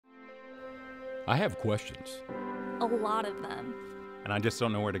I have questions. A lot of them. And I just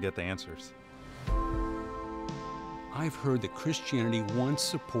don't know where to get the answers. I've heard that Christianity once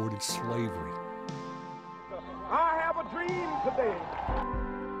supported slavery. I have a dream today.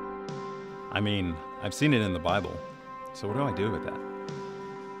 I mean, I've seen it in the Bible. So what do I do with that?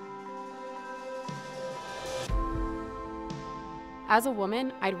 As a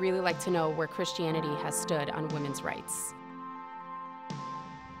woman, I'd really like to know where Christianity has stood on women's rights.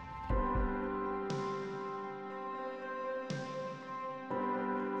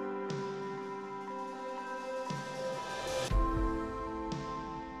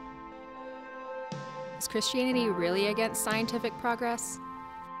 Is Christianity really against scientific progress?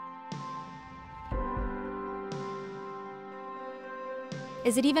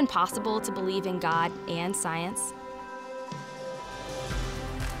 Is it even possible to believe in God and science?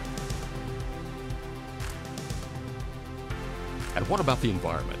 And what about the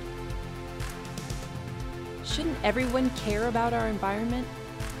environment? Shouldn't everyone care about our environment?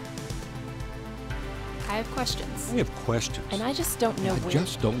 I have questions. I have questions. And I just don't know I where.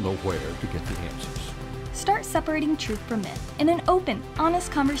 just don't know where to get the answers. Start separating truth from myth in an open,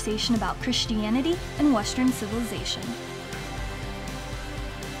 honest conversation about Christianity and Western civilization.